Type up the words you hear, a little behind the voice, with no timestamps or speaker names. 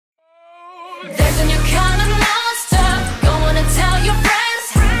There's a new kind of monster. Go on and tell your friends.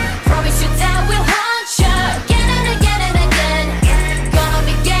 Promise you that we'll haunt you again and again and again. Gonna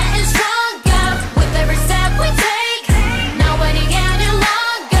be getting stronger with every step we take. Not waiting any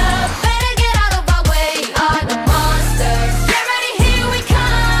longer. Better get out of our way. Are the monsters? Get ready, here we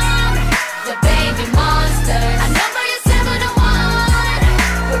come. The baby monsters. I number you 7 to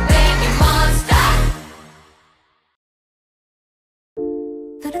 1. We're baby monster.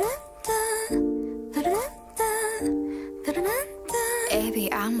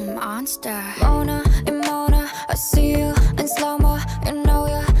 Baby, I'm a monster. Mona and Mona, I see you in slow-mo. You know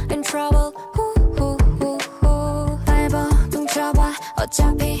you're in trouble. 밟아, 둥쳐봐.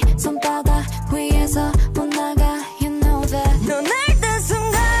 어차피 손바닥 위에서 못 나가. You know that. 넌 날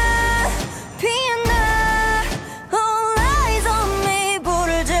순간 피어나. All eyes on me.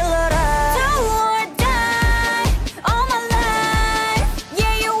 불을 질러라. Do or die. All my life.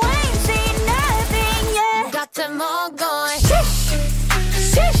 Yeah, you ain't seen nothing yet. Got them all going. Sheesh,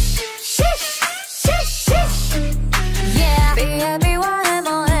 sheesh, sheesh, sheesh. Yeah,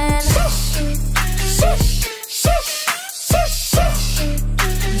 B-A-B-Y-M-O-N. Sheesh, sheesh, sheesh, sheesh.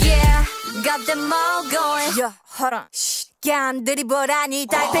 Yeah, got them all going. 야, hold on. 야, 느리보라니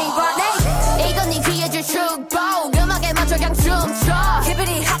달팽이관에. 이건 네 귀에 줄 축복. 음악에 맞춰 그냥 춤춰.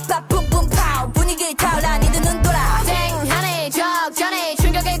 히비리 핫바 뿜뿜 파우. 분위기 타올라 니들 눈 돌아. 땡하네 적잖네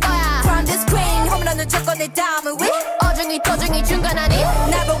충격일 거야. From the screen 홈런은 조건 내 다음은 위. 어중이 to중이 중간 아니.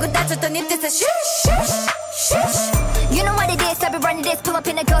 날 보고 다쳤던 입뜻에 쉬쉬 쉬쉬. You know what it is, I'll be running this. Pull up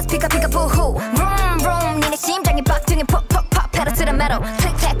in a ghost, pick up, boo-hoo. Vroom, vroom, 니네 심장이 박동이 pop, pop, pop. Pedal to the metal,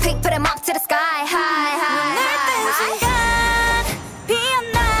 click, clack, click, put 'em up to the sky, high, high. 날 순간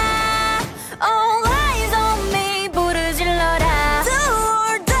피어나. All eyes on me. 불을 질러라. Do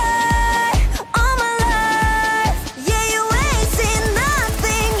or die. All my life. Yeah, you ain't seen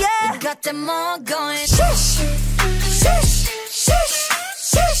nothing yet. Got them all going. Sheesh, sheesh, sheesh,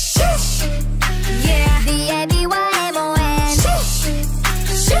 sheesh, sheesh. Yeah, B-A-B-Y-M-O-N. Sheesh,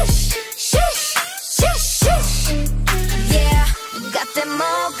 sheesh, sheesh, sheesh, sheesh. Yeah, got them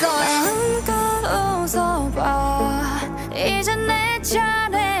all going. 마음껏 웃어봐. 이제 내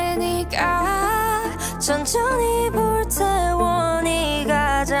차례니까. 천천히 불태워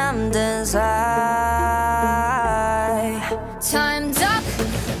네가 잠든 사이. Time's up.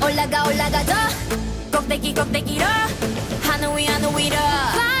 올라가 올라가 더. 꼭대기 꼭대기로. 하늘 위 하늘 위로.